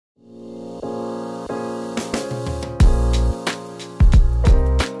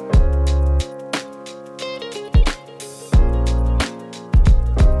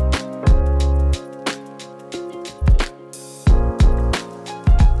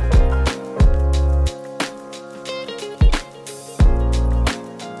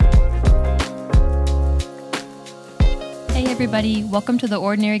everybody. Welcome to the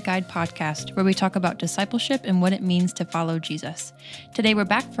Ordinary Guide podcast, where we talk about discipleship and what it means to follow Jesus. Today, we're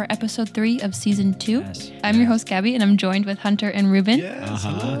back for episode 3 of season 2. Yes. I'm your host, Gabby, and I'm joined with Hunter and Ruben. Yes.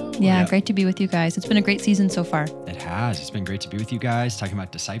 Yeah, great to be with you guys. It's been a great season so far. It has. It's been great to be with you guys, talking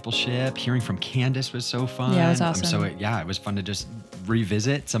about discipleship. Hearing from Candace was so fun. Yeah, it was awesome. It was fun to just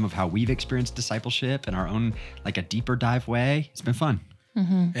revisit some of how we've experienced discipleship in our own, like a deeper dive way. It's been fun.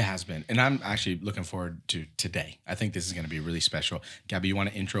 Mm-hmm. It has been. And I'm actually looking forward to today. I think this is going to be really special. Gabby, you want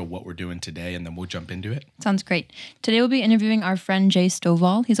to intro what we're doing today and then we'll jump into it? Sounds great. Today we'll be interviewing our friend Jay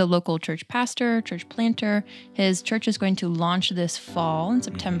Stovall. He's a local church pastor, church planter. His church is going to launch this fall in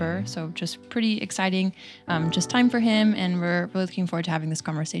September. So just pretty exciting. Just time for him. And we're really looking forward to having this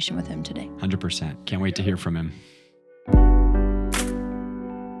conversation with him today. 100%. Can't wait to hear from him.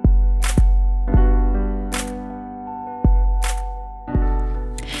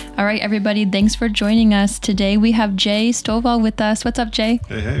 All right, everybody, thanks for joining us. Today we have Jay Stovall with us. What's up, Jay?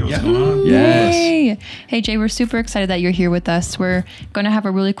 Hey, what's going on? Yes. Yay. Hey, Jay, we're super excited that you're here with us. We're going to have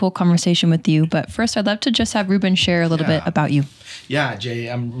a really cool conversation with you. But first, I'd love to just have Ruben share a little bit about you. Yeah, Jay,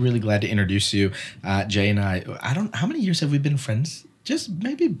 I'm really glad to introduce you. Jay and I how many years have we been friends? Just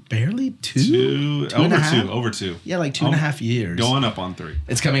maybe barely two Over two. Yeah, like 2.5 years. Going up on 3.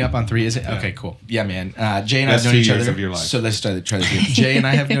 It's coming up on 3, is it? Yeah. Okay, cool. Yeah, man. Jay and I have Best known 2 each years other. of your life. So let's try this again. Jay and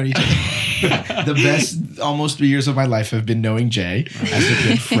I have known each other. The best almost 3 years of my life have been knowing Jay as a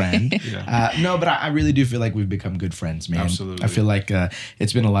good friend. Yeah. No, but I really do feel like we've become good friends, man. Absolutely. I feel like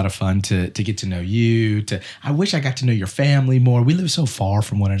it's been a lot of fun to get to know you. I wish I got to know your family more. We live so far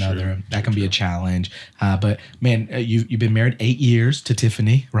from one another. That can be a challenge. But man, you've been married 8 years to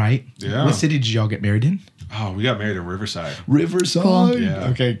Tiffany, right? Yeah. What city did y'all get married in? Oh, we got married in Riverside. Riverside. Cool. Yeah.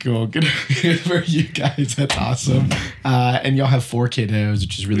 Okay, cool. Good for you guys. That's awesome. And y'all have 4 kiddos,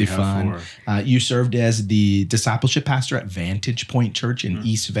 which is really We have fun. 4. You served as the discipleship pastor at Vantage Point Church in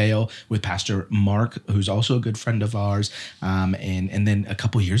East Vale with Pastor Mark, who's also a good friend of ours. And then a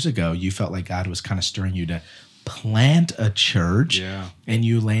couple years ago, you felt like God was kind of stirring you to plant a church. Yeah. And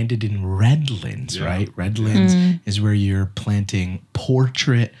you landed in Redlands, Yeah. right? Redlands is where you're planting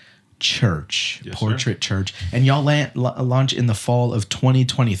Portrait Church. Yes, Portrait Church. And y'all launch in the fall of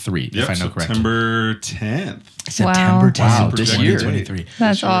 2023, Yep, if I know correctly. September 10th. September 10th, Wow, of this year. 2023.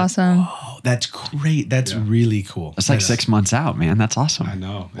 That's awesome. Oh, that's great. That's really cool. That's like 6 months out, man. That's awesome. I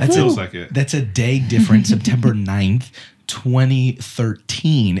know. It That's feels like it. That's a day different. September 9th,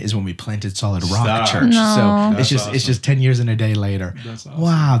 2013 is when we planted Solid Rock Stop. Church. No. So That's it's awesome. just 10 years and a day later. That's awesome.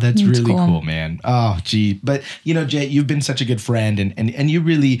 Wow, that's really cool. cool, man. Oh, gee. But Jay, you've been such a good friend and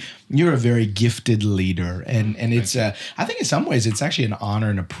you're a very gifted leader. And it's I think in some ways it's actually an honor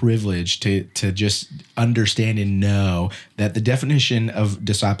and a privilege to just understand and know that the definition of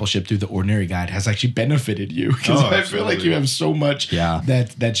discipleship through the Ordinary Guide has actually benefited you. Because Oh, I feel like you have so much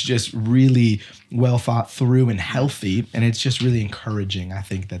that's just really well thought through and healthy, and it's just really encouraging. I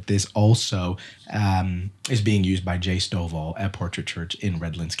think that this also is being used by Jay Stovall at Portrait Church in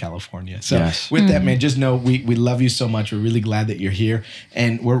Redlands, California. So with that, man, just know we love you so much. We're really glad that you're here,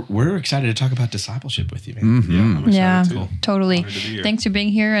 and we're excited to talk about discipleship with you, man. Yeah, I'm excited Yeah, too. totally. Honored to be here. Thanks for being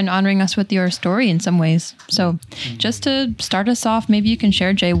here and honoring us with your story in some ways. So just to start us off, maybe you can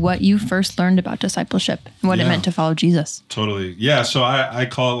share, Jay, what you first learned about discipleship and what it meant to follow Jesus. Totally. Yeah. So I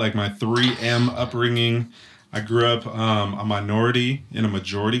call it like my 3M upbringing. I grew up a minority in a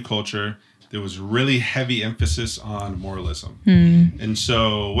majority culture. There was really heavy emphasis on moralism. And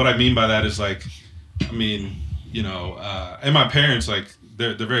so what I mean by that is like, and my parents, like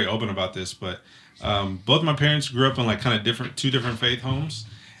they're very open about this, but both my parents grew up in like kind of two different faith homes.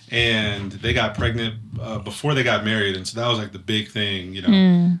 And they got pregnant before they got married. And so that was like the big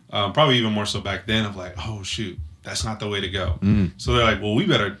thing, probably even more so back then of like, oh, shoot, that's not the way to go. So they're like, well, we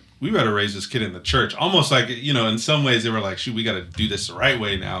better raise this kid in the church. Almost like, in some ways they were like, shoot, we got to do this the right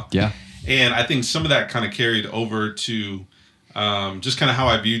way now. Yeah. And I think some of that kind of carried over to just kind of how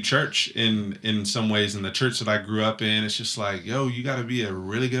I view church in some ways. In the church that I grew up in, it's just like, yo, you got to be a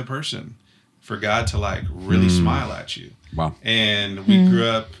really good person for God to like really smile at you. Wow. And we grew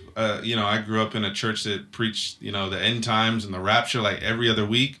up, I grew up in a church that preached, the end times and the rapture like every other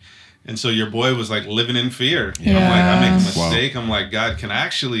week. And so your boy was like living in fear. Yeah. I'm like, I make a mistake. I'm like, God can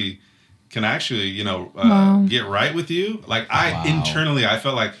actually, get right with you. Like internally, I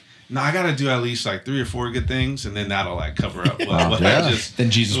felt like, no, I got to do at least like 3 or 4 good things, and then that'll like cover up what I just. Then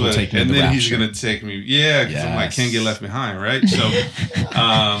Jesus will take me. And to the then rapture. he's gonna take me. Yeah, because I'm like can't get left behind, right? So,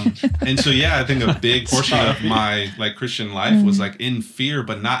 I think a big portion of my like Christian life was like in fear,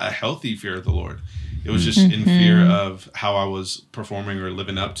 but not a healthy fear of the Lord. It was just in fear of how I was performing or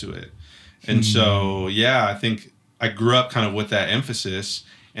living up to it. And so, I think I grew up kind of with that emphasis,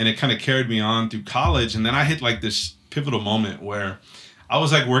 and it kind of carried me on through college. And then I hit like this pivotal moment where I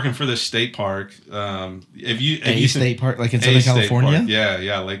was like working for this state park. State park, like in Southern California? Park.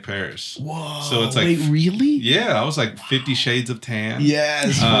 Yeah, Lake Paris. Whoa. So it's like, wait, really? Yeah, I was like 50 Shades of Tan.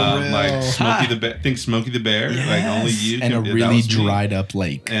 Yes, for real. Like Smokey the Bear. Yes. Like only you and can. a really dried up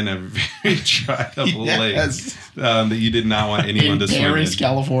lake. And a very dried up lake that you did not want anyone to swim in. Paris,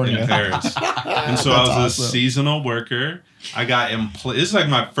 California. In Paris. And so I was a seasonal worker. I got this is like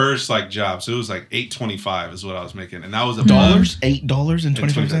my first like job, so it was like $8.25 is what I was making, and that was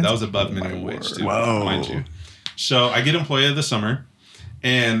 $8.25. That was above minimum wage too, Whoa. mind you. So I get Employee of the Summer,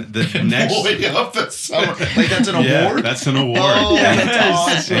 and the next Employee of the Summer, like that's an award. That's an award. Oh, that's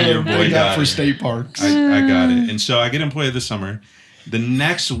awesome. And your boy got for it. state parks. I got it, and so I get Employee of the Summer. The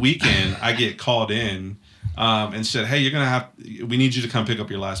next weekend, I get called in. And said, hey, we need you to come pick up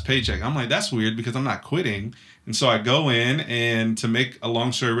your last paycheck. I'm like, that's weird because I'm not quitting. And so I go in, and to make a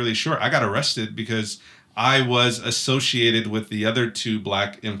long story really short, I got arrested because I was associated with the other 2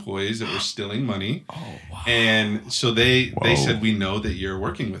 black employees that were stealing money. Oh, wow. And so they said, we know that you're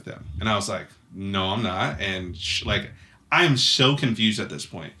working with them. And I was like, no, I'm not. And I am so confused at this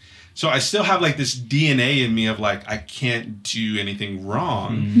point. So I still have like this DNA in me of like, I can't do anything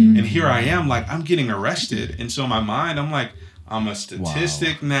wrong. Mm-hmm. And here I am, like, I'm getting arrested. And so in my mind, I'm like, I'm a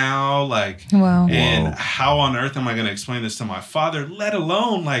statistic now. Like, and how on earth am I going to explain this to my father, let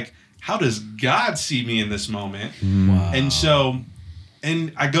alone like, how does God see me in this moment? Wow. And so,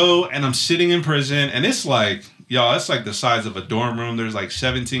 and I go and I'm sitting in prison, and it's like, y'all, it's like the size of a dorm room. There's like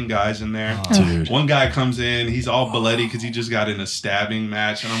 17 guys in there. Oh, dude. One guy comes in, he's all bloody because he just got in a stabbing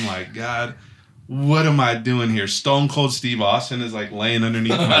match. And I'm like, God, what am I doing here? Stone Cold Steve Austin is like laying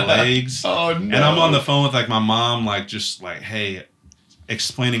underneath my legs. Oh, no. And I'm on the phone with like my mom, like just like, hey,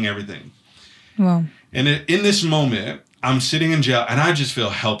 explaining everything. Wow. And in this moment, I'm sitting in jail and I just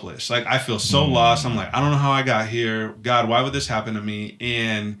feel helpless. Like I feel so lost. I'm like, I don't know how I got here. God, why would this happen to me?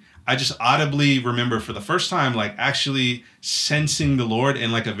 And I just audibly remember for the first time, like actually sensing the Lord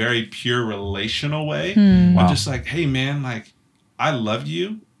in like a very pure relational way. I'm just like, hey man, like I love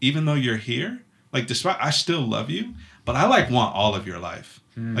you even though you're here. Like despite I still love you, but I like want all of your life.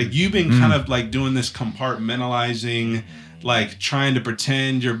 Like you've been kind of like doing this compartmentalizing, like trying to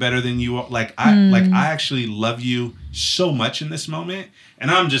pretend you're better than you are. Like I actually love you so much in this moment. And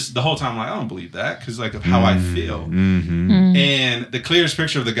I'm just the whole time like, I don't believe that because like of how I feel. And the clearest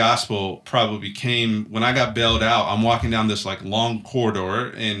picture of the gospel probably became when I got bailed out. I'm walking down this like long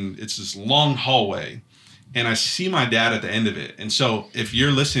corridor and it's this long hallway. And I see my dad at the end of it. And so if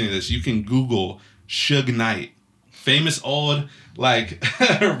you're listening to this, you can Google Suge Knight, famous old like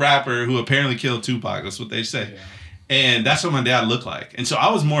rapper who apparently killed Tupac. That's what they say. Yeah. And that's what my dad looked like. And so I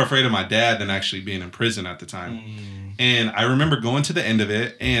was more afraid of my dad than actually being in prison at the time. And I remember going to the end of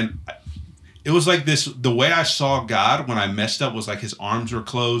it, and it was like this, the way I saw God when I messed up was like his arms were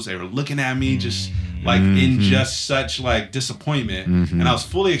closed. They were looking at me just like in just such like disappointment. And I was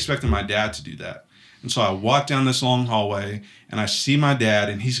fully expecting my dad to do that. And so I walk down this long hallway and I see my dad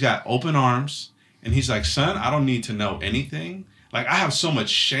and he's got open arms and he's like, son, I don't need to know anything. Like I have so much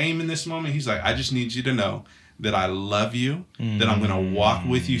shame in this moment. He's like, I just need you to know that I love you, that I'm going to walk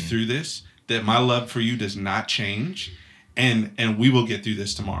with you through this, that my love for you does not change, and we will get through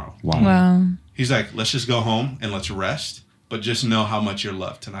this tomorrow. Wow. He's like, let's just go home and let's rest, but just know how much you're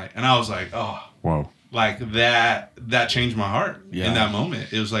loved tonight. And I was like, oh, whoa. Like that changed my heart in that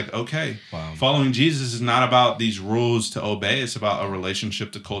moment. It was like, okay, following Jesus is not about these rules to obey. It's about a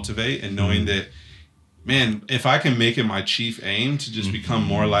relationship to cultivate and knowing that, man, if I can make it my chief aim to just become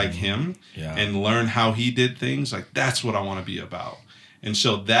more like him and learn how he did things, like that's what I want to be about. And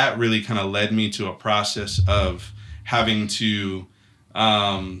so that really kind of led me to a process of having to,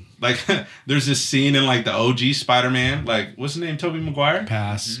 like, there's this scene in like the OG Spider-Man, like, what's his name? Tobey Maguire?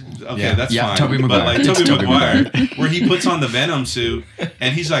 Pass. Okay, that's fine. Tobey Maguire. But like Tobey Maguire, where he puts on the Venom suit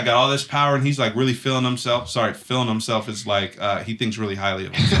and he's like got all this power and he's like really feeling himself. Sorry, feeling himself is like, he thinks really highly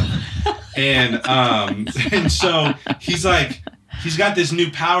of himself. And so he's like, he's got this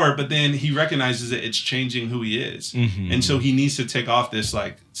new power, but then he recognizes that it's changing who he is. And so he needs to take off this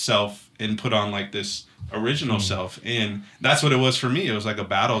like self and put on like this original self. And that's what it was for me. It was like a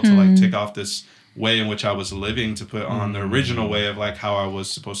battle to like take off this way in which I was living to put on the original way of like how I was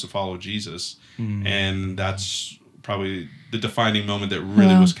supposed to follow Jesus. And that's probably the defining moment that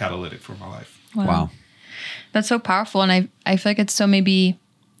really was catalytic for my life. Wow. That's so powerful. And I feel like it's so maybe,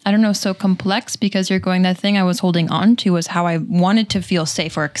 I don't know, so complex because you're going, that thing I was holding on to was how I wanted to feel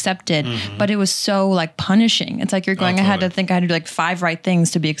safe or accepted, but it was so like punishing. It's like you're going, I had to think I had to do like 5 right things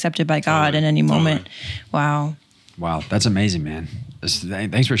to be accepted by God in any moment. Wow. Wow, that's amazing, man.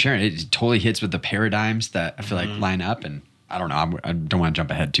 Thanks for sharing. It totally hits with the paradigms that I feel like line up. And I don't know, I don't want to jump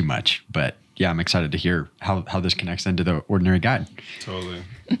ahead too much, but yeah, I'm excited to hear how this connects into the Ordinary Guide. Totally.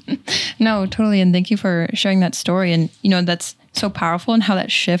 No, totally. And thank you for sharing that story. And, that's so powerful and how that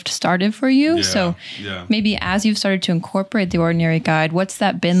shift started for you. Yeah, so yeah. maybe as you've started to incorporate the Ordinary Guide, what's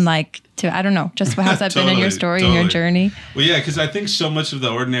that been like to, I don't know, just how's that been in your story and your journey? Well, yeah, because I think so much of the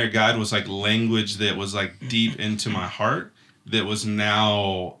Ordinary Guide was like language that was like deep into my heart that was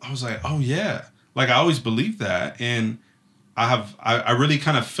now, I was like, oh yeah. Like I always believed that. And I really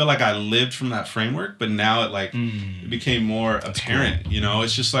kind of feel like I lived from that framework, but now it became more apparent, cool.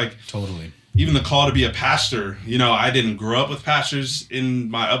 It's just like totally. Even the call to be a pastor, I didn't grow up with pastors in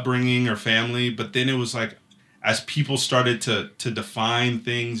my upbringing or family, but then it was like, as people started to define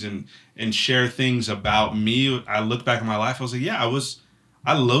things and share things about me, I look back at my life, I was like, yeah,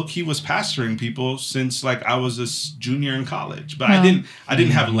 I low-key was pastoring people since like I was a junior in college, but I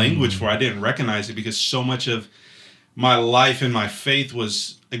didn't have language for it. I didn't recognize it because so much of my life and my faith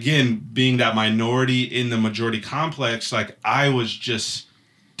was, again, being that minority in the majority complex. Like I was just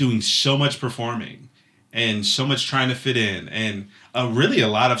doing so much performing and so much trying to fit in and really a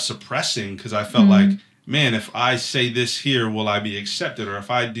lot of suppressing because I felt like, man, if I say this here, will I be accepted? Or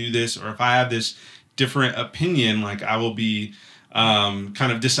if I do this, or if I have this different opinion, like I will be kind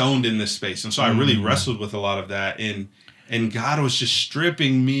of disowned in this space. And so I really wrestled with a lot of that. And God was just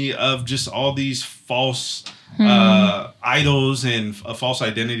stripping me of just all these false idols and a false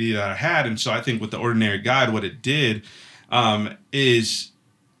identity that I had. And so I think with the Ordinary Guide, what it did is,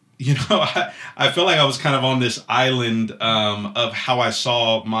 I felt like I was kind of on this island of how I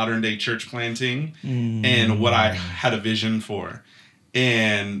saw modern day church planting and what I had a vision for.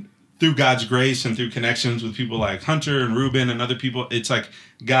 And through God's grace and through connections with people like Hunter and Ruben and other people, it's like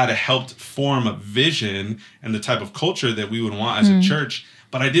God helped form a vision and the type of culture that we would want as a church.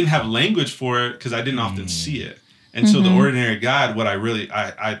 But I didn't have language for it because I didn't often see it. And so the Ordinary Guide, what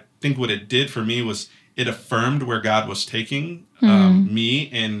I think what it did for me was it affirmed where God was taking me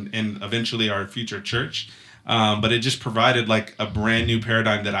and eventually our future church. But it just provided like a brand new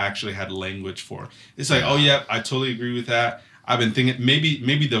paradigm that I actually had language for. It's like, oh yeah, I totally agree with that. I've been thinking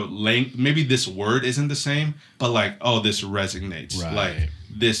maybe this word isn't the same, but like, oh, this resonates. Right. Like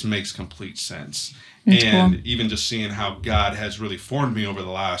this makes complete sense. That's and cool. Even just seeing how God has really formed me over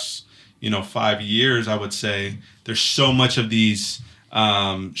the last, 5 years, I would say there's so much of these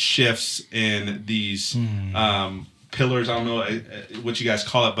shifts and these pillars. I don't know what you guys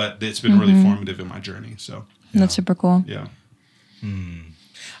call it, but it's been really formative in my journey. So that's super cool. Yeah.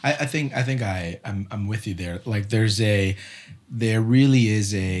 I think I'm with you there. Like there really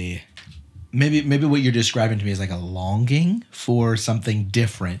is a maybe what you're describing to me is like a longing for something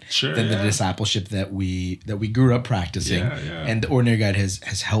different than the discipleship that we grew up practicing. And the Ordinary Guide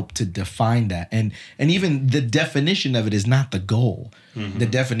has helped to define that. And even the definition of it is not the goal. The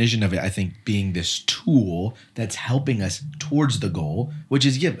definition of it, I think, being this tool that's helping us towards the goal, which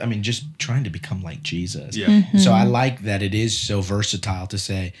is just trying to become like Jesus. So I like that it is so versatile to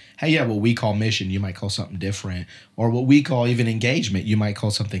say, hey, what we call mission, you might call something different, or what we call even engagement, you might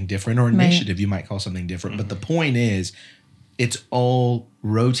call something different, or initiative, you might call something different. But the point is, it's all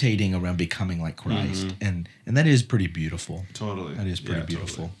rotating around becoming like Christ, and that is pretty beautiful. Totally, that is pretty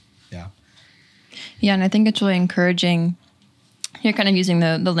beautiful. Totally. Yeah, and I think it's really encouraging. You're kind of using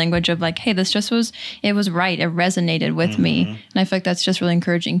the language of like, hey, this just it was right. It resonated with me. And I feel like that's just really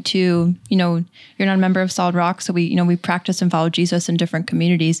encouraging too. You're not a member of Solid Rock. So we practice and follow Jesus in different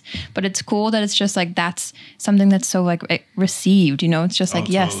communities, but it's cool that it's just like, that's something that's so like received, it's just like,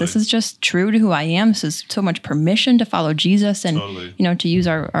 yes, this is just true to who I am. This is so much permission to follow Jesus and, to use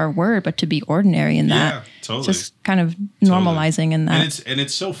our word, but to be ordinary in that. Yeah, totally. Just kind of normalizing in that. And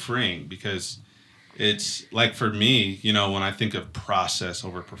it's so freeing because it's like for me, when I think of process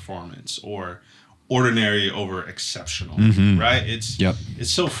over performance or ordinary over exceptional, right? It's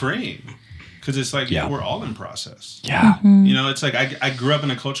so freeing because it's like we're all in process. Yeah, it's like I grew up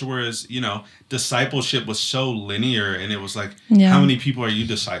in a culture where discipleship was so linear, and it was like, how many people are you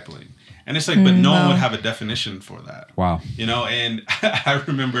discipling? And it's like, but no one would have a definition for that. Wow. And I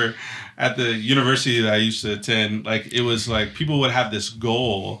remember at the university that I used to attend, like it was like people would have this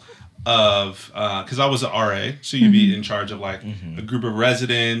goal of because I was an RA, so you'd be in charge of like a group of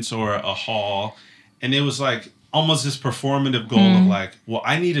residents or a hall, and it was like almost this performative goal of like, well,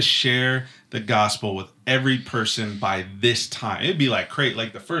 I need to share the gospel with every person by this time. It'd be like great,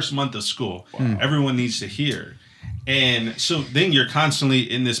 like the first month of school, everyone needs to hear. And so then you're constantly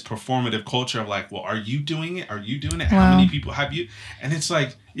in this performative culture of like, well, are you doing it? Are you doing it? How many people have you? And it's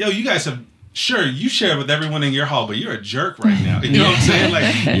like, yo, you guys have sure, you share with everyone in your hall, but you're a jerk right now. You know what I'm saying? Like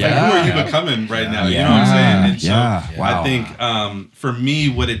who are you becoming right now? You know what I'm saying? And so I think for me,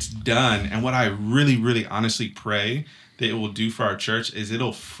 what it's done and what I really, really honestly pray that it will do for our church is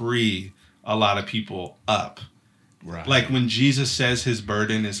it'll free a lot of people up. Right. Like when Jesus says his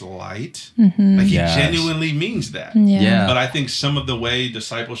burden is light, like he genuinely means that. Yeah. But I think some of the way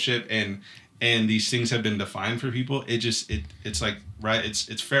discipleship and these things have been defined for people, it's like, right,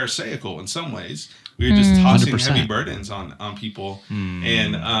 it's pharisaical in some ways. We're just tossing 100%. Heavy burdens on people.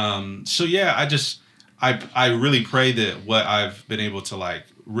 And so yeah, I really pray that what I've been able to like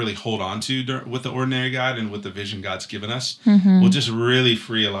really hold on to with the Ordinary God and with the vision God's given us will just really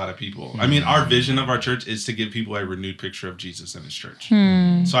free a lot of people. I mean, our vision of our church is to give people a renewed picture of Jesus and his church.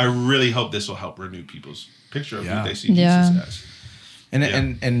 So I really hope this will help renew people's picture of who they see Jesus as.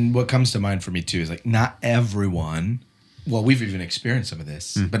 And what comes to mind for me too is like not everyone, well, we've even experienced some of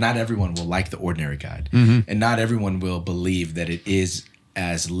this, but not everyone will like the Ordinary God. And not everyone will believe that it is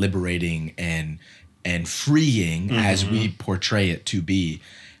as liberating and freeing as we portray it to be.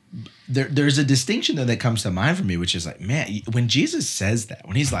 There's a distinction though that comes to mind for me, which is like, man, when Jesus says that,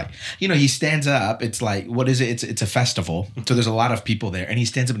 when he's like, you know, he stands up, it's like, what is it? It's a festival. So there's a lot of people there and he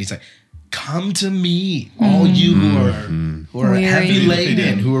stands up and he's like, come to me, all you who are heavy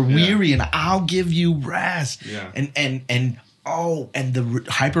laden, who are weary, and I'll give you rest. And the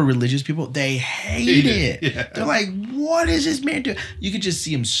hyper religious people, they hate it. They're like, what is this man doing? You could just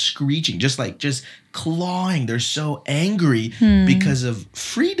see him screeching, just clawing. They're so angry because of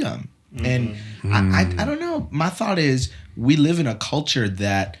freedom. And I don't know. My thought is we live in a culture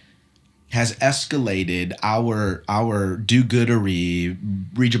that has escalated our do-goodery,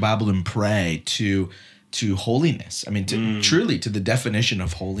 read your Bible and pray to holiness. I mean, truly to the definition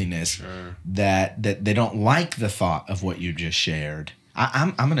of holiness that they don't like the thought of what you just shared.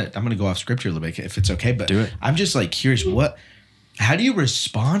 I'm gonna go off scripture a little bit if it's okay, but do it. I'm just like curious, how do you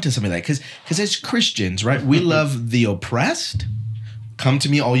respond to something like that? Because as Christians, right, we love the oppressed. Come to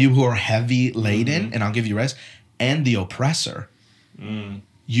me, all you who are heavy laden, and I'll give you rest. And the oppressor.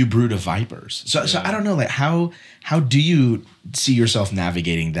 You brood of vipers. So I don't know, like how do you see yourself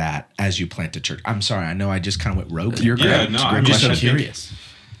navigating that as you plant a church? I'm sorry, I know I just kind of went rogue. You're great. I'm just so curious.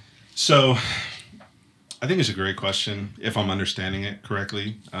 So I think it's a great question. If I'm understanding it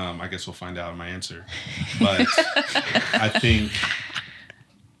correctly, I guess we'll find out in my answer. But I think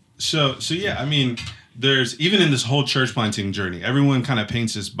so yeah, I mean, there's even in this whole church planting journey, everyone kind of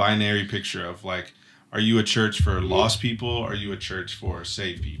paints this binary picture of like, are you a church for lost people? Are you a church for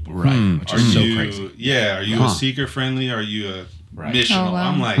saved people? Right. Which is so crazy. Yeah. Are you a seeker friendly? Are you a missional? Oh,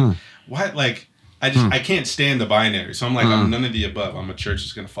 wow. I'm like, what? Like, I can't stand the binary. So I'm like, I'm none of the above. I'm a church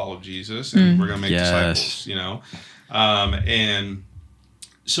that's going to follow Jesus and we're going to make disciples, you know? And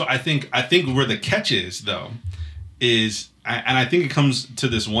so I think where the catch is though, and I think it comes to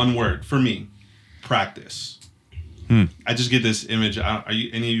this one word for me, practice. I just get this image. Are you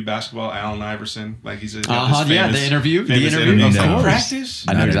any of you basketball? Allen Iverson, like he's a the interview. Practice.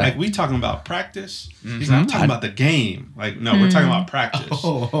 I know exactly. Like we talking about practice. He's like, I'm talking about the game. Like no, we're talking about practice.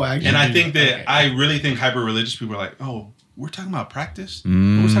 And I think that I really think hyper religious people are like, oh, we're talking about practice.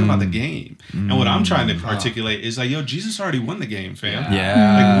 We're talking about the game. And what I'm trying to articulate is like, yo, Jesus already won the game, fam.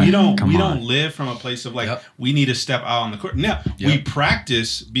 Yeah. Like we don't live from a place of like we need to step out on the court. Now we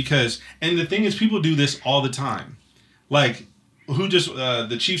practice because, and the thing is, people do this all the time. Like,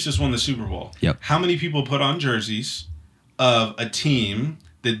 the Chiefs just won the Super Bowl. How many people put on jerseys of a team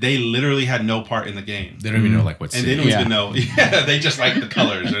that they literally had no part in the game? They don't even know, like, what city. And they don't even know. Yeah, they just like the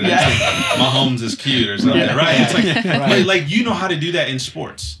colors. Or they think Mahomes is cute or something, right? It's like, like, you know how to do that in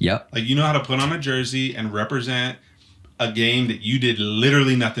sports. Like, you know how to put on a jersey and represent a game that you did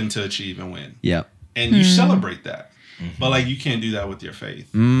literally nothing to achieve and win. And you celebrate that. But like you can't do that with your faith.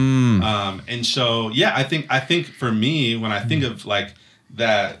 And so yeah, I think for me when I think of like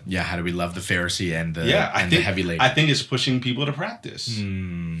that, how do we love the Pharisee and the the heavy laden? I think it's pushing people to practice.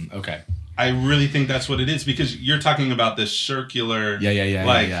 Okay. I really think that's what it is because you're talking about this circular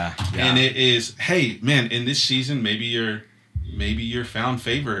and it is, hey man, in this season maybe you're found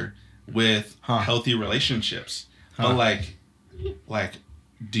favor with healthy relationships. But like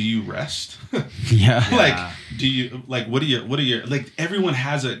do you rest? Do you like what are your like everyone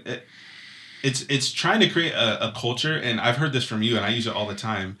has it's trying to create a culture, and I've heard this from you and I use it all the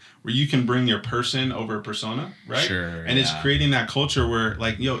time, where you can bring your person over a persona, right? And it's creating that culture where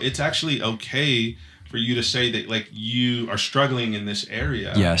like, yo, it's actually okay for you to say that like you are struggling in this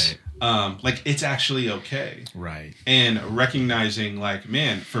area. Like it's actually okay. And recognizing like,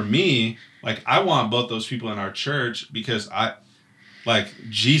 man, for me, like I want both those people in our church because Like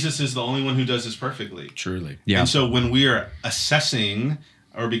Jesus is the only one who does this perfectly. Truly. Yeah. And so when we are assessing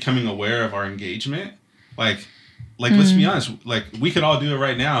or becoming aware of our engagement, like let's be honest, like we could all do it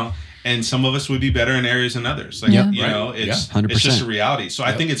right now, and some of us would be better in areas than others. Like you know, it's 100%. it's just a reality. So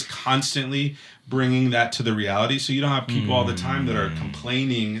I think it's constantly bringing that to the reality, so you don't have people all the time that are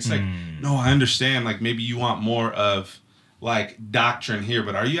complaining. It's like, no, I understand. Like maybe you want more of like doctrine here,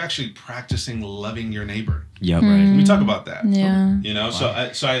 but are you actually practicing loving your neighbor? Yeah, right. Can we talk about that? Yeah. You know,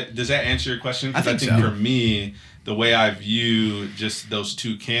 Wow. so does that answer your question? 'Cause I think so. for me, the way I view just those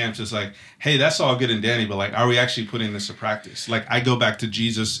two camps is like, hey, that's all good and dandy, but like, are we actually putting this to practice? Like, I go back to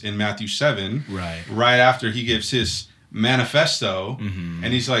Jesus in Matthew 7, right after he gives his manifesto, and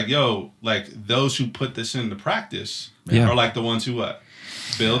he's like, yo, like those who put this into practice are like the ones who what?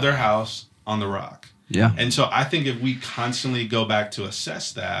 Build their house on the rock. Yeah. And so I think if we constantly go back to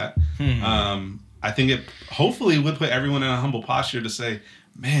assess that, I think it hopefully would put everyone in a humble posture to say,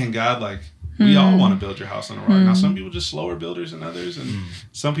 man, God, like, we all want to build your house on a rock. Now, some people just slower builders than others, and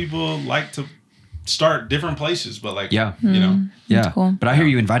some people like to start different places, but like, you know. Yeah. Cool. But I hear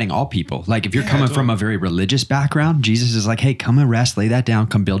you inviting all people. Like if you're coming from a very religious background, Jesus is like, hey, come and rest, lay that down,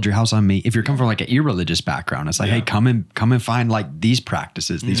 come build your house on me. If you're coming from like an irreligious background, it's like, hey, come and find like these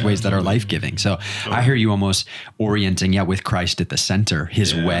practices, these ways that are life-giving. So I hear you almost orienting, with Christ at the center,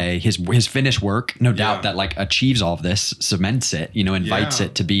 his way, his finished work, no doubt that like achieves all of this, cements it, you know, invites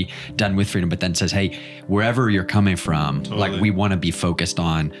it to be done with freedom, but then says, hey, wherever you're coming from, like we want to be focused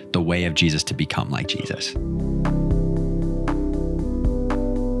on the way of Jesus to become like Jesus.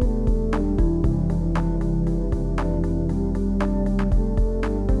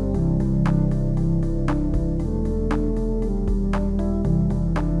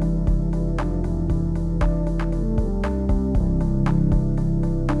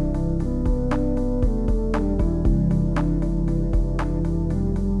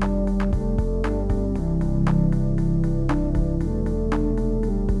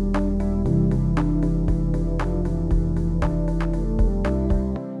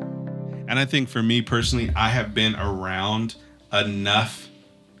 And I think for me personally, I have been around enough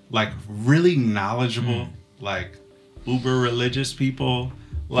like really knowledgeable, like uber religious people.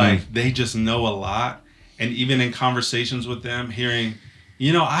 Like they just know a lot. And even in conversations with them, hearing,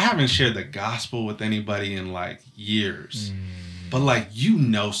 you know, I haven't shared the gospel with anybody in like years, but like, you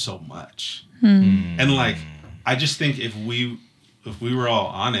know, so much. And like, I just think if we were all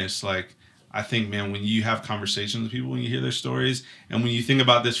honest, like, I think, man, when you have conversations with people, when you hear their stories, and when you think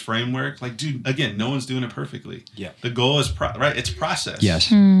about this framework, like, dude, again, no one's doing it perfectly. Yeah. The goal is, right? It's process. Yes.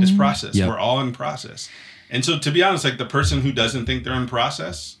 It's process. Yep. We're all in process. And so, to be honest, like, the person who doesn't think they're in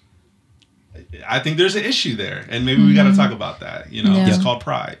process, I think there's an issue there. And maybe we got to talk about that. You know, it's called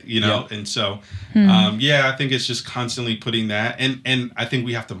pride, you know? And so, I think it's just constantly putting that. And I think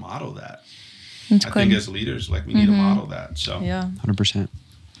we have to model that. I think as leaders, like, we need to model that. So, 100%.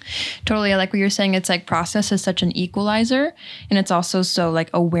 Totally. I like what you're saying. It's like process is such an equalizer, and it's also so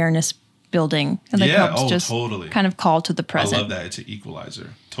like awareness building. And like helps just kind of call to the present. I love that. It's an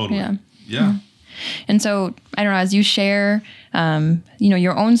equalizer. Totally. Yeah. And so, I don't know, as you share, you know,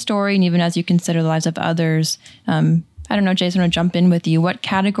 your own story, and even as you consider the lives of others, I don't know, Jason, I want to jump in with you. What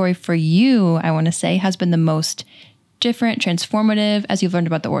category for you, I want to say, has been the most different, transformative, as you've learned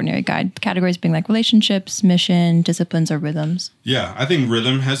about the Ordinary Guide? Categories being like relationships, mission, disciplines, or rhythms. Yeah, I think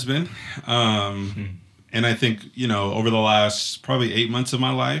rhythm has been. And I think, you know, over the last probably 8 months of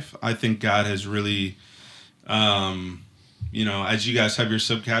my life, I think God has really, you know, as you guys have your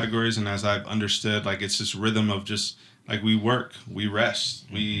subcategories and as I've understood, like it's this rhythm of just like we work, we rest,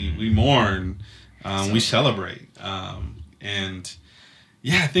 we mourn, we celebrate. And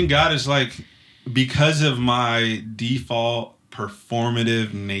I think God is like, because of my default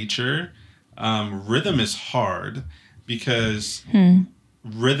performative nature, rhythm is hard because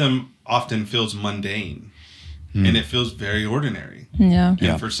rhythm often feels mundane and it feels very ordinary.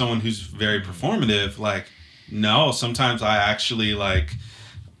 And for someone who's very performative, like, no, sometimes I actually like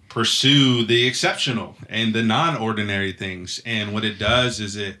pursue the exceptional and the non-ordinary things. And what it does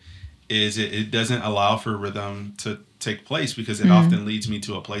is it doesn't allow for rhythm to take place because it often leads me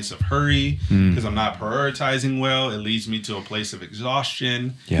to a place of hurry because I'm not prioritizing well. It leads me to a place of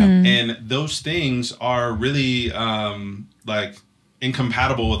exhaustion. And those things are really like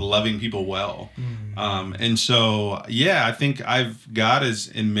incompatible with loving people well. And so, I think God has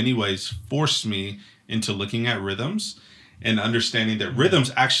in many ways forced me into looking at rhythms and understanding that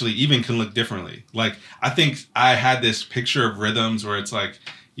rhythms actually even can look differently. Like, I think I had this picture of rhythms where it's like,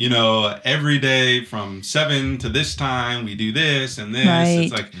 you know, every day from 7 to this time, we do this and this.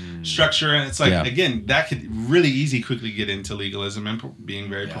 It's like, structure. And it's like, again, that could really easy quickly get into legalism and being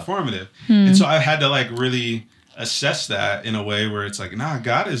very performative. And so I had to like really assess that in a way where it's like, nah,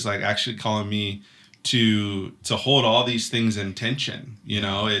 God is like actually calling me to hold all these things in tension. You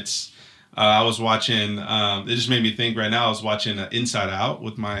know, it's, I was watching, it just made me think right now, I was watching Inside Out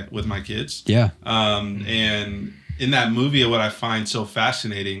with my kids. Yeah. And in that movie, what I find so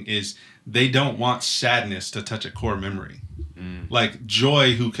fascinating is they don't want sadness to touch a core memory. Like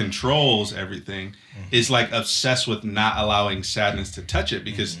joy, who controls everything, is like obsessed with not allowing sadness to touch it,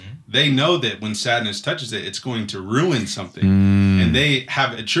 because they know that when sadness touches it, it's going to ruin something. And they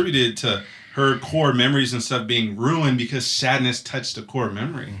have attributed to her core memories and stuff being ruined because sadness touched the core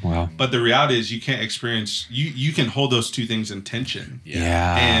memory. Wow. But the reality is you can't experience, you can hold those two things in tension.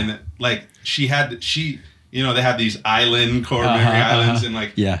 Yeah. And like you know, they have these island core memory islands, and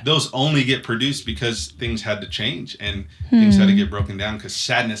like those only get produced because things had to change and things had to get broken down because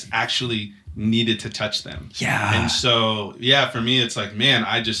sadness actually needed to touch them. Yeah. And so, for me, it's like, man,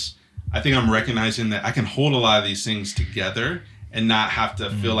 I think I'm recognizing that I can hold a lot of these things together and not have to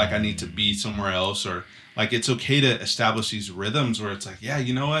feel like I need to be somewhere else, or like it's okay to establish these rhythms where it's like,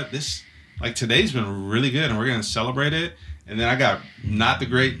 you know what, this, like today's been really good and we're going to celebrate it. And then I got not the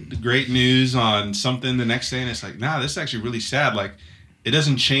great news on something the next day, and it's like, nah, this is actually really sad. Like, it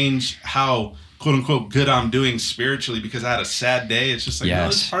doesn't change how quote unquote good I'm doing spiritually because I had a sad day. It's just like, no,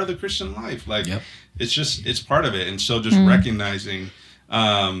 it's part of the Christian life. Like, it's part of it. And so just recognizing,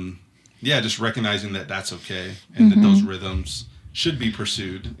 just recognizing that that's okay, and that those rhythms should be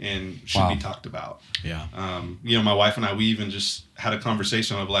pursued and should be talked about. Yeah. You know, my wife and I, we even just had a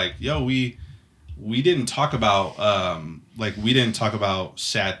conversation of like, we didn't talk about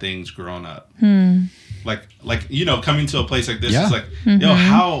sad things growing up. Like you know, coming to a place like this is like,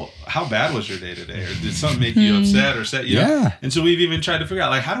 how bad was your day today, or did something make you upset or sad? You know? And so we've even tried to figure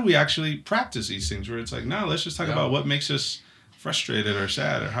out like, how do we actually practice these things where it's like, no, let's just talk about what makes us frustrated or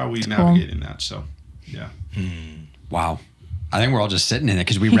sad, or how are we navigating that. So Wow. I think we're all just sitting in it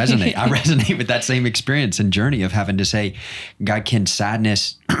because we resonate. I resonate with that same experience and journey of having to say, God, can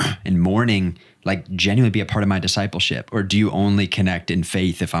sadness and mourning like genuinely be a part of my discipleship? Or do you only connect in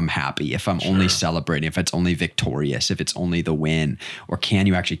faith if I'm happy, if I'm only celebrating, if it's only victorious, if it's only the win? Or can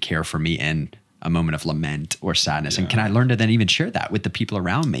you actually care for me in a moment of lament or sadness? And can I learn to then even share that with the people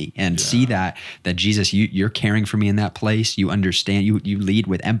around me and see that Jesus, you're caring for me in that place. You understand, you lead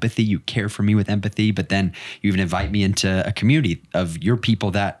with empathy, you care for me with empathy, but then you even invite me into a community of your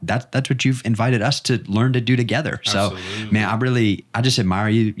people that's what you've invited us to learn to do together. Absolutely. So man, I just admire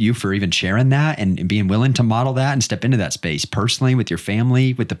you for even sharing that and being willing to model that and step into that space personally with your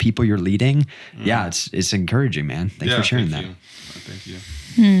family, with the people you're leading. Yeah, it's encouraging, man. Thanks for sharing that. Thank you.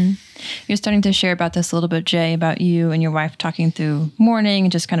 You're starting to share about this a little bit, Jay, about you and your wife talking through mourning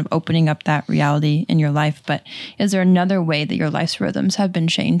and just kind of opening up that reality in your life. But is there another way that your life's rhythms have been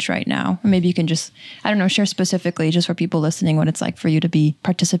changed right now? Or maybe you can just, I don't know, share specifically just for people listening what it's like for you to be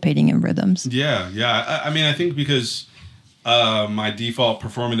participating in rhythms. Yeah. I mean, I think because my default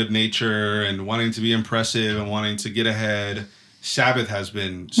performative nature and wanting to be impressive and wanting to get ahead, Sabbath has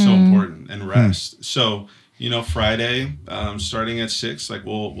been so important, and rest. So, you know, Friday, starting at 6, like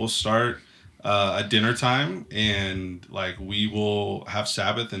we'll start at dinner time, and like we will have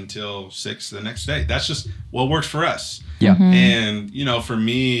Sabbath until 6 the next day. That's just what works for us. Yeah. And you know, for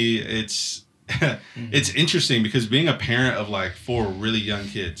me, it's interesting because being a parent of like 4 really young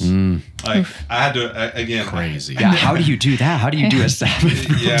kids, like I had to again crazy. Yeah. How do you do that? How do you do a Sabbath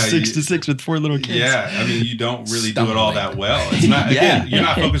from 6 to 6 with 4 little kids? Yeah. I mean, you don't really do it all that well. It's not. Again, you're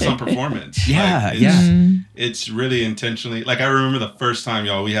not focused on performance. Yeah. Like, it's really intentionally. Like I remember the first time,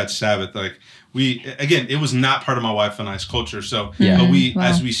 y'all, we had Sabbath. Like it was not part of my wife and I's culture. So, but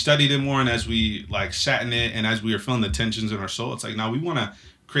as we studied it more and as we like sat in it and as we were feeling the tensions in our soul, it's like, now we want to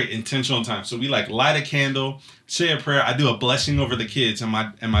create intentional time. So we like light a candle, say a prayer. I do a blessing over the kids, and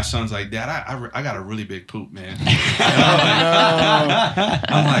my son's like, Dad, I got a really big poop, man.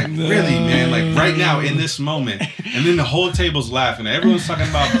 I'm like, really, man? Like right now in this moment, and then the whole table's laughing. Everyone's talking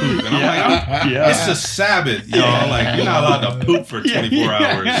about poop, and I'm like, it's a Sabbath, y'all. Like you're not allowed to poop for 24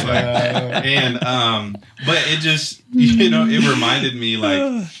 hours. Like, but it just, you know, it reminded me like,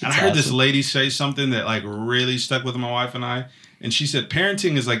 and I heard this lady say something that like really stuck with my wife and I. And she said,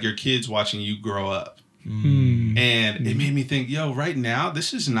 parenting is like your kids watching you grow up. And it made me think, right now,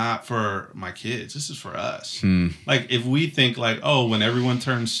 this is not for my kids. This is for us. Like, if we think like, oh, when everyone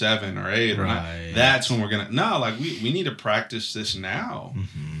turns 7 or 8 or 9, that's when we're going to... No, like, we need to practice this now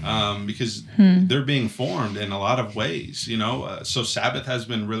because they're being formed in a lot of ways, you know? So Sabbath has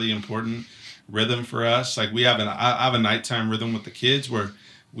been really important rhythm for us. Like, I have a nighttime rhythm with the kids where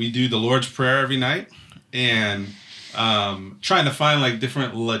we do the Lord's Prayer every night, and trying to find like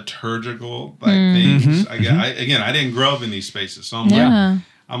different liturgical like things. I didn't grow up in these spaces, so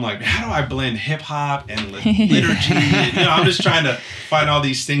I'm like, how do I blend hip hop and liturgy? I'm just trying to find all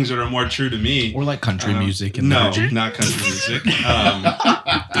these things that are more true to me. Or like country music. And no, liturgy. not country music.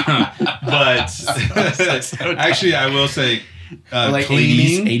 But actually, I will say, like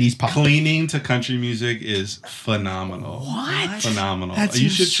cleaning 80s pop. Cleaning to country music is phenomenal. What? Phenomenal. That You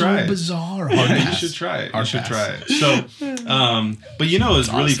seems should try so it. bizarre. You should try it. You should try it. So, but it's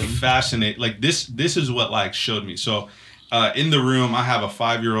really fascinating. Like this is what like showed me. So, in the room, I have a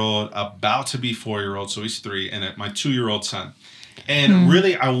 5-year-old, about to be 4-year-old, so he's 3, and my 2-year-old son. And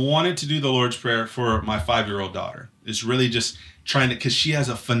really, I wanted to do the Lord's Prayer for my 5-year-old daughter. It's really just trying to, because she has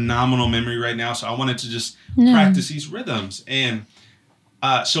a phenomenal memory right now, so I wanted to just practice these rhythms. And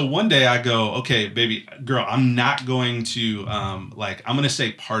so one day I go, okay, baby girl, I'm not going to I'm going to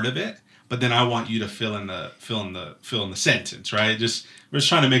say part of it, but then I want you to fill in the sentence, right? We're just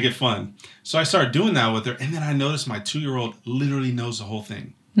trying to make it fun. So I started doing that with her, and then I noticed my 2-year-old literally knows the whole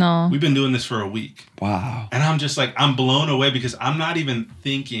thing. No. We've been doing this for a week. Wow. And I'm just like, I'm blown away because I'm not even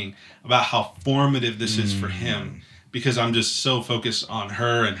thinking about how formative this is for him, because I'm just so focused on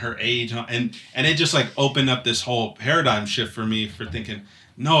her and her age. And it just like opened up this whole paradigm shift for me for thinking,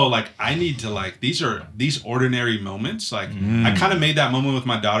 no, like I need to like, these ordinary moments. Like I kind of made that moment with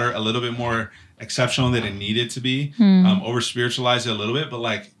my daughter a little bit more exceptional than it needed to be, over spiritualized it a little bit, but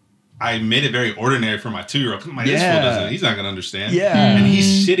like I made it very ordinary for my 2-year-old. My his fool doesn't, he's not going to understand. Yeah. And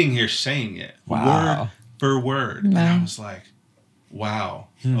he's sitting here saying it wow. word for word. And I was like, wow,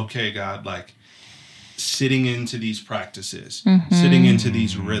 okay, God, like sitting into these practices, sitting into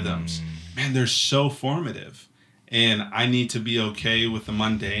these rhythms, man, they're so formative. And I need to be okay with the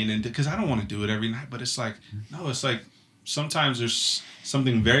mundane, and because I don't want to do it every night, but it's like, no, it's like sometimes there's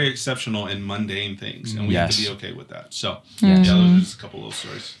something very exceptional in mundane things, and we have to be okay with that. So, those are just a couple little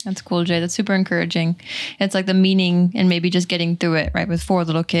stories. That's cool, Jay. That's super encouraging. It's like the meaning and maybe just getting through it, right? With 4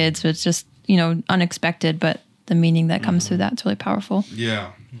 little kids, it's just, unexpected, but the meaning that comes through that's really powerful.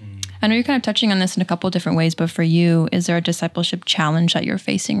 Yeah. I know you're kind of touching on this in a couple of different ways, but for you, is there a discipleship challenge that you're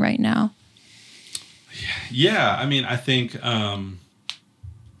facing right now? Yeah, I mean, I think,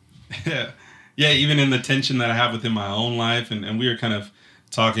 even in the tension that I have within my own life, and we were kind of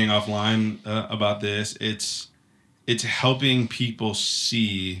talking offline about this, it's helping people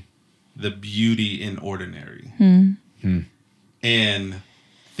see the beauty in ordinary. And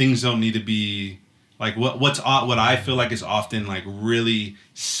things don't need to be like what I feel like is often like really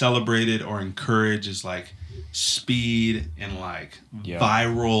celebrated or encouraged is like speed and like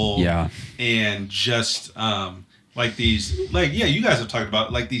viral and just like these like you guys have talked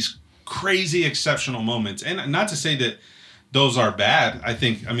about like these crazy exceptional moments, and not to say that those are bad.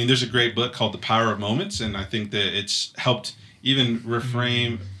 I mean there's a great book called The Power of Moments, and I think that it's helped even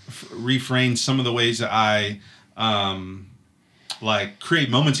reframe some of the ways that I like create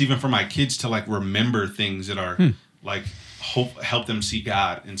moments even for my kids to like remember things that are like help them see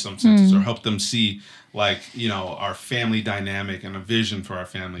God in some senses, or help them see like, our family dynamic and a vision for our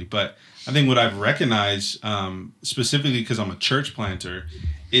family. But I think what I've recognized, specifically because I'm a church planter,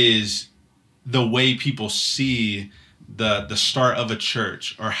 is the way people see the start of a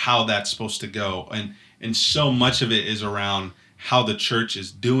church or how that's supposed to go. And so much of it is around how the church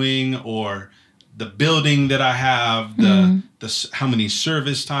is doing, or the building that I have, the how many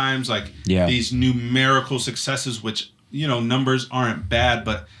service times, like these numerical successes, which, numbers aren't bad,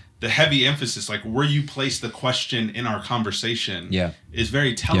 but the heavy emphasis, like where you place the question in our conversation is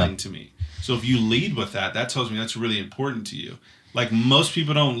very telling to me. So if you lead with that tells me that's really important to you. Like most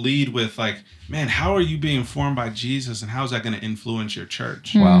people don't lead with like, man, how are you being formed by Jesus, and how is that going to influence your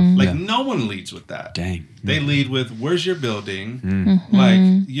church? Wow. Like no one leads with that. Dang. They lead with, where's your building?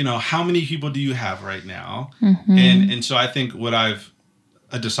 Like, how many people do you have right now? And so I think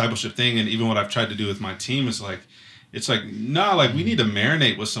a discipleship thing, and even what I've tried to do with my team is like, it's like, like we need to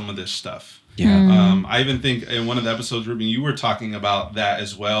marinate with some of this stuff. Yeah. I even think in one of the episodes, Ruben, you were talking about that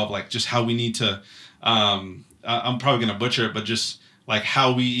as well, like just how we need to, I'm probably going to butcher it, but just like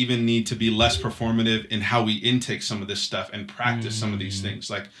how we even need to be less performative in how we intake some of this stuff and practice some of these things.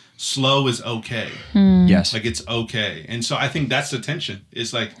 Like slow is okay. Yes. Like it's okay. And so I think that's the tension.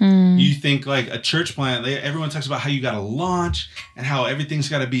 It's like you think like a church plant, everyone talks about how you got to launch and how everything's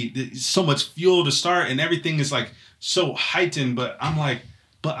got to be so much fuel to start and everything is like so heightened. But I'm like,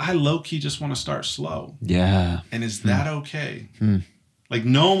 but I low-key just want to start slow. Yeah. And is that okay? Like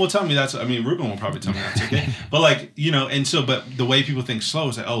no one will tell me that's, I mean, Ruben will probably tell me that's okay. But like, and so, but the way people think slow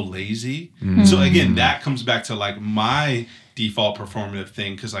is like, oh, lazy. So again, that comes back to like my default performative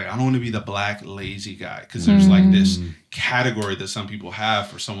thing, because like I don't want to be the black lazy guy, because there's like this category that some people have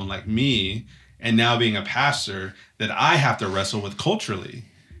for someone like me, and now being a pastor that I have to wrestle with culturally,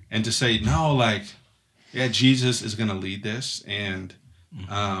 and to say no, like yeah, Jesus is going to lead this, and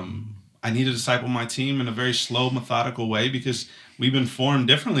I need to disciple my team in a very slow, methodical way, because we've been formed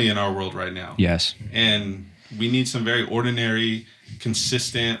differently in our world right now. Yes. And we need some very ordinary,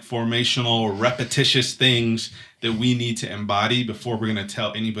 consistent, formational, repetitious things that we need to embody before we're going to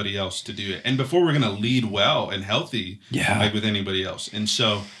tell anybody else to do it. And before we're going to lead well and healthy, like with anybody else. And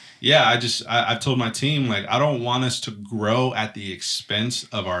so, yeah, I've told my team, like, I don't want us to grow at the expense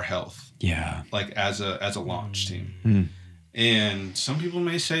of our health. Yeah. Like as a launch team. And some people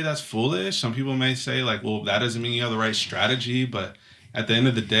may say that's foolish. Some people may say like, well, that doesn't mean you have the right strategy. But at the end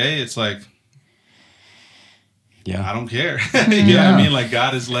of the day, it's like, I don't care. You know what I mean? Like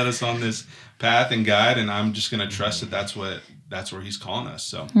God has led us on this path and guide, and I'm just going to trust that that's where he's calling us.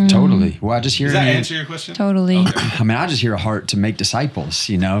 So totally. Well, I just hear. Does that answer your question? Totally. Okay. I mean, I just hear a heart to make disciples,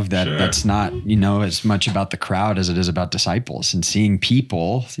 that's not, as much about the crowd as it is about disciples, and seeing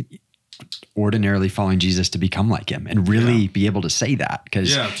people ordinarily following Jesus to become like him, and really be able to say that.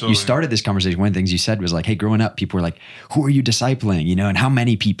 Because you started this conversation, one of the things you said was like, hey, growing up, people were like, who are you discipling, and how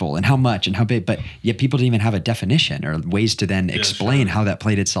many people and how much and how big, but yet people didn't even have a definition or ways to then explain how that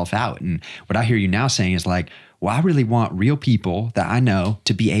played itself out. And what I hear you now saying is like, well, I really want real people that I know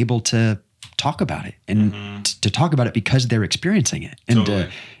to be able to talk about it, and to talk about it because they're experiencing it, and to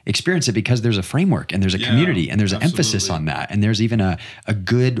experience it because there's a framework and there's a community and there's an emphasis on that. And there's even a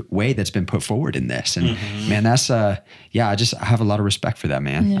good way that's been put forward in this. And man, that's, I have a lot of respect for that,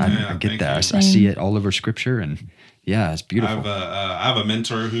 man. I get that. I see it all over scripture, and it's beautiful. I have a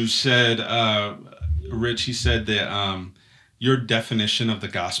mentor who said, Rich, he said that, your definition of the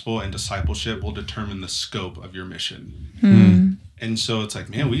gospel and discipleship will determine the scope of your mission. And so it's like,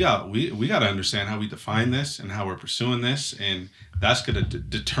 man, we got to understand how we define this and how we're pursuing this, and that's going to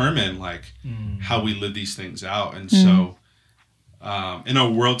determine like how we live these things out. And so, in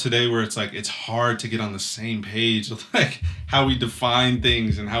a world today where it's like it's hard to get on the same page of like how we define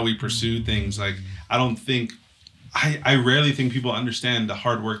things and how we pursue things, like I rarely think people understand the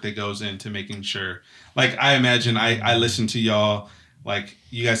hard work that goes into making sure. Like I imagine I listen to y'all, like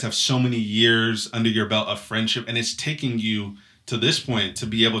you guys have so many years under your belt of friendship, and it's taking you to this point to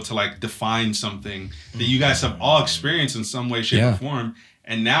be able to like define something that you guys have all experienced in some way, shape, or form.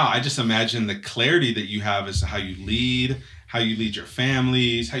 And now I just imagine the clarity that you have as to how you lead your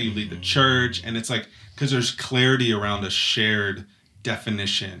families, how you lead the church. And it's like, because there's clarity around a shared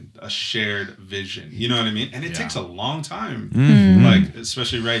definition, a shared vision. You know what I mean? And it takes a long time, like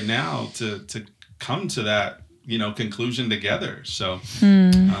especially right now, to come to that conclusion together. So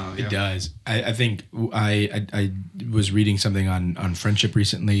it does. I think I was reading something on friendship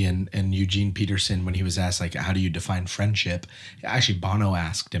recently, and Eugene Peterson, when he was asked like, how do you define friendship? Actually, Bono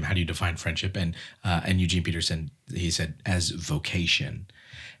asked him, how do you define friendship? And Eugene Peterson, he said, as vocation.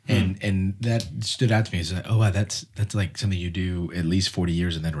 And that stood out to me. It's like, oh wow, that's like something you do at least 40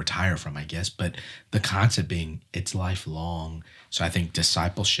 years and then retire from, I guess. But the concept being it's lifelong. So I think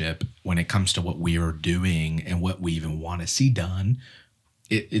discipleship, when it comes to what we are doing and what we even want to see done,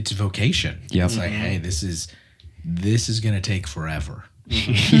 it's vocation. Yeah, it's like, hey, this is going to take forever.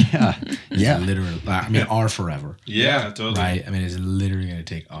 Yeah. Literally. I mean, our forever. Yeah, totally. Right. I mean, it's literally going to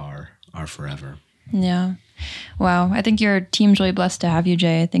take our forever. Yeah. Wow. I think your team's really blessed to have you,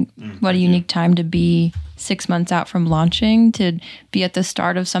 Jay. I think what a unique time to be 6 months out from launching, to be at the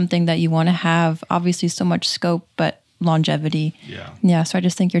start of something that you want to have, obviously so much scope, but longevity. Yeah. So I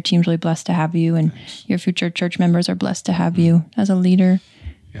just think your team's really blessed to have you, and your future church members are blessed to have you as a leader.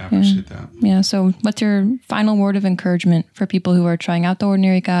 Yeah, I appreciate that. Yeah. So what's your final word of encouragement for people who are trying out the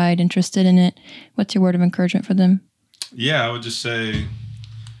Ordinary Guide, interested in it? What's your word of encouragement for them? Yeah, I would just say,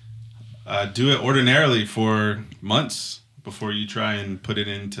 do it ordinarily for months before you try and put it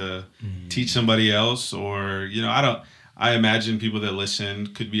in to teach somebody else. Or, I imagine people that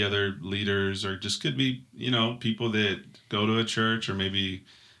listen could be other leaders, or just could be, people that go to a church, or maybe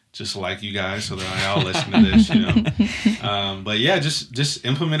just like you guys, so that I all listen to this, But yeah, just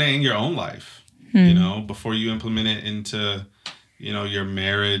implement it in your own life, before you implement it into, your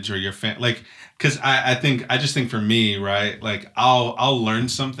marriage or your family. Like, cause I just think for me, right? Like I'll learn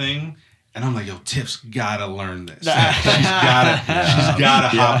something, and I'm like, yo, Tiff's gotta learn this. She's gotta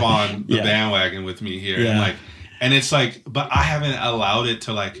hop on the bandwagon with me here. Yeah. And it's like, but I haven't allowed it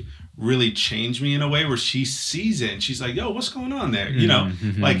to like really change me in a way where she sees it and she's like, yo, what's going on there?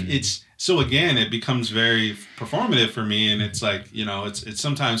 Like it's, so again, it becomes very performative for me. And it's like, it's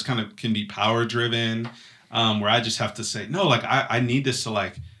sometimes kind of can be power driven. where I just have to say, no, like I need this to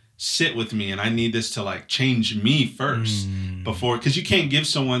like sit with me, and I need this to like change me first before, because you can't give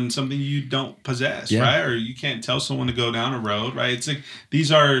someone something you don't possess, right? Or you can't tell someone to go down a road, right? It's like,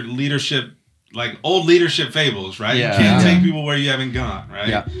 these are leadership, like old leadership fables, right? You can't take people where you haven't gone,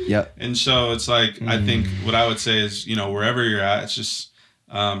 right? And so it's like, I think what I would say is, you know, wherever you're at, it's just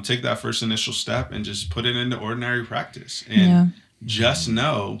take that first initial step and just put it into ordinary practice, and just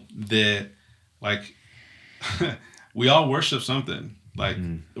know that like we all worship something. Like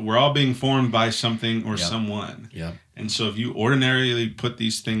we're all being formed by something or someone. And so if you ordinarily put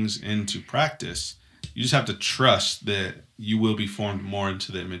these things into practice, you just have to trust that you will be formed more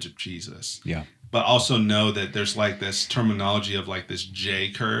into the image of Jesus. But also know that there's like this terminology of like this J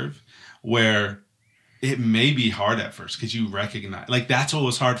curve, where it may be hard at first because you recognize, like that's what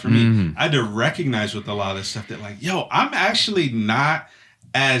was hard for me. I had to recognize with a lot of this stuff that like, yo, I'm actually not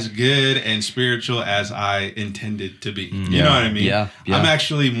as good and spiritual as I intended to be. You know what I mean? I'm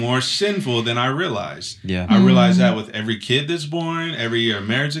actually more sinful than I realized. I realize that with every kid that's born, every year of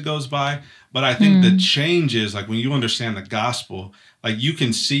marriage that goes by. But I think the change is like when you understand the gospel, like you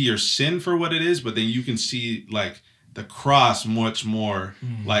can see your sin for what it is, but then you can see like the cross much more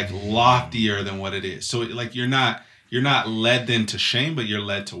like loftier than what it is. So like you're not led then to shame, but you're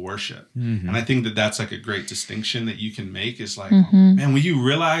led to worship. And I think that that's like a great distinction that you can make, is like, man, when you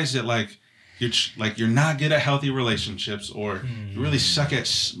realize that like you're not good at healthy relationships, or you really suck at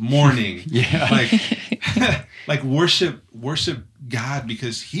mourning, like worship God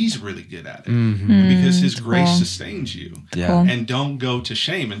because he's really good at it, because his grace sustains you, and don't go to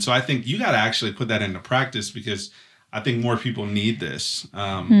shame. And so I think you got to actually put that into practice, because I think more people need this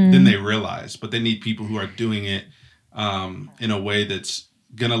than they realize, but they need people who are doing it in a way that's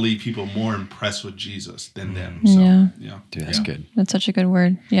gonna leave people more impressed with Jesus than them. So, Dude, that's good. That's such a good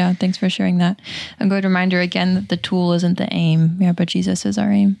word. Yeah, thanks for sharing that. A good reminder again that the tool isn't the aim. But Jesus is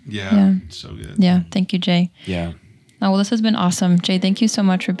our aim. So good. Yeah, thank you, Jay. Yeah. Oh, well, this has been awesome. Jay, thank you so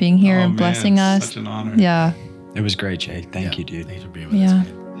much for being here and blessing us. Such an honor. Yeah. It was great, Jay. Thank you, dude. Thanks for being with us,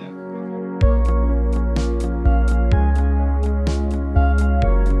 man.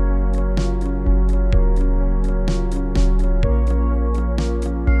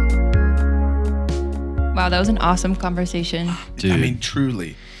 Wow, that was an awesome conversation. Dude. I mean,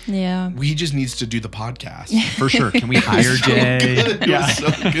 truly. Yeah. He just needs to do the podcast. For sure. Can we hire Jay? Good. It was so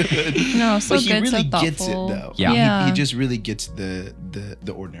good. No, so but he good, really so gets it, thoughtful. though. Yeah. He just really gets the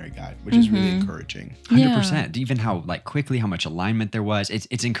ordinary guide, which is really encouraging. 100%. Even how like quickly, how much alignment there was.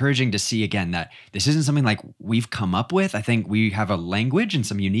 It's encouraging to see again that this isn't something like we've come up with. I think we have a language and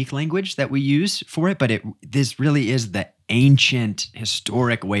some unique language that we use for it, but this really is the ancient,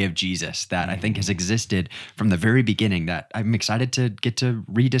 historic way of Jesus that I think has existed from the very beginning, that I'm excited to get to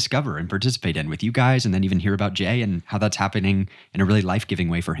rediscover and participate in with you guys, and then even hear about Jay and how that's happening in a really life-giving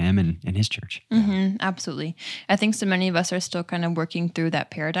way for him and his church. Absolutely. I think so many of us are still kind of working through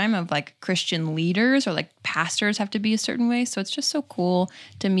that paradigm of like Christian leaders or like pastors have to be a certain way. So it's just so cool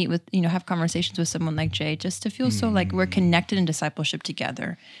to meet with, have conversations with someone like Jay, just to feel so like we're connected in discipleship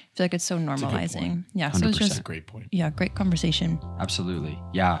together. I feel like it's so normalizing. Yeah. So it's just a great point. Yeah. Great conversation. Absolutely.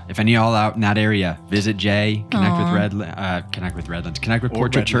 Yeah. If any of y'all out in that area, visit Jay, connect with Redlands, connect with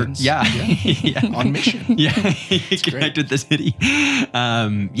Portrait Church. Yeah. On mission. Connect with the city.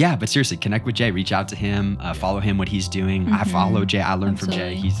 But seriously, connect with Jay, reach out to him, follow him, what he's doing. I follow Jay. I learned from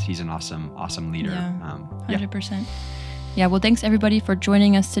Jay. He's an awesome leader. 100%. Yeah, well, thanks everybody for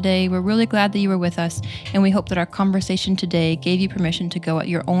joining us today. We're really glad that you were with us, and we hope that our conversation today gave you permission to go at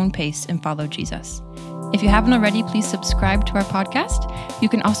your own pace and follow Jesus. If you haven't already, please subscribe to our podcast. You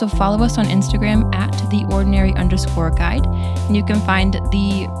can also follow us on Instagram at @theordinary_guide. And you can find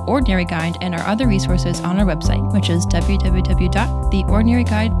The Ordinary Guide and our other resources on our website, which is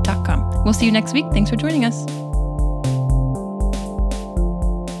www.theordinaryguide.com. We'll see you next week. Thanks for joining us.